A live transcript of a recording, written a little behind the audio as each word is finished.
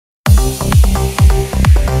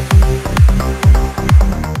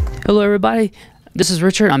Hello, everybody. This is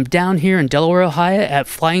Richard. I'm down here in Delaware, Ohio at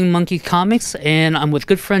Flying Monkey Comics, and I'm with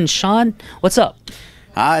good friend Sean. What's up?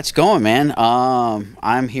 It's going, man.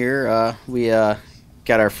 I'm here. We got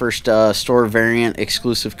our first store variant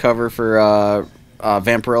exclusive cover for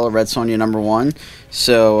Vampirella Red Sonja #1.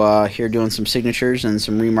 So here doing some signatures and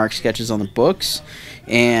some remark sketches on the books,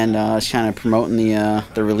 and it's kind of promoting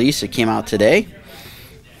the release. It came out today.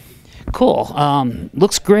 Cool.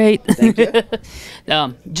 Looks great. Thank you.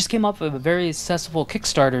 Just came off of a very successful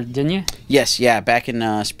Kickstarter, didn't you? Yes, yeah. Back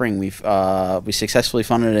in spring, we successfully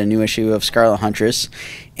funded a new issue of Scarlet Huntress,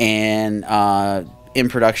 and in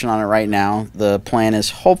production on it right now. The plan is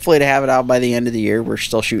hopefully to have it out by the end of the year. We're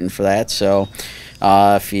still shooting for that. So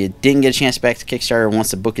if you didn't get a chance back to Kickstarter,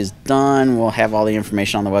 once the book is done, we'll have all the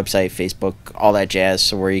information on the website, Facebook, all that jazz,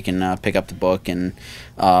 so where you can pick up the book and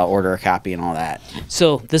order a copy and all that.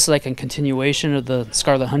 So this is like a continuation of the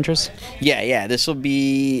Scarlet Huntress? Yeah. This will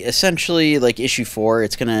be essentially like issue 4.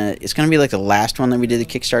 It's gonna be like the last one that we did the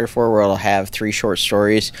Kickstarter for, where it'll have 3 short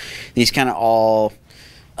stories. These kind of all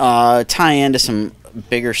tie into some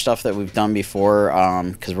bigger stuff that we've done before,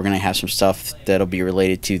 because we're gonna have some stuff that'll be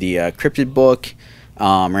related to the cryptid book.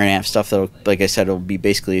 We're gonna have stuff that, like I said, will be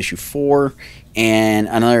basically issue 4, and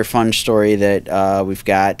another fun story that we've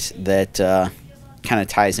got that kind of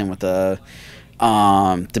ties in with the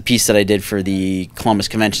piece that I did for the Columbus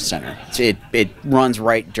Convention Center. It runs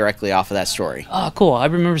right directly off of that story. Oh, cool! I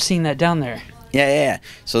remember seeing that down there. Yeah.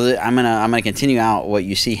 So I'm gonna continue out what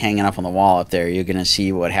you see hanging up on the wall up there. You're gonna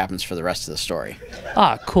see what happens for the rest of the story.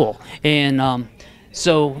 Ah, cool. And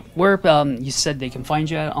so where you said they can find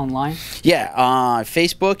you at online? Yeah,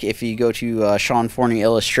 Facebook. If you go to Sean Forney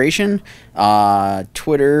Illustration,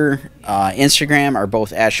 Twitter, Instagram are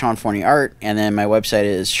both at Sean Forney Art, and then my website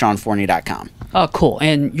is seanforney.com. Oh, cool.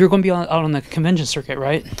 And you're going to be out on the convention circuit,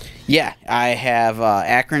 right? Yeah, I have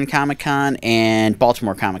Akron Comic Con and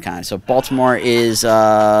Baltimore Comic Con. So Baltimore is,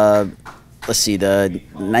 let's see, the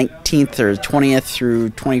 19th or 20th through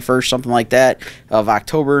 21st, something like that, of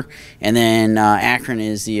October. And then Akron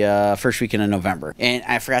is the first weekend of November. And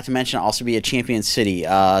I forgot to mention, I'll also be at Champion City.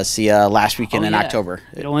 It's the last weekend in October.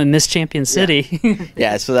 You don't want to miss Champion City. Yeah.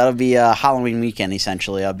 Yeah, so that'll be Halloween weekend,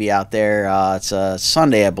 essentially. I'll be out there. It's a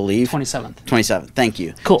Sunday, I believe. 27th. 27th, thank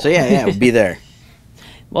you. Cool. So yeah, we'll be there.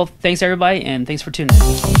 Well, thanks, everybody, and thanks for tuning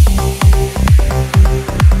in.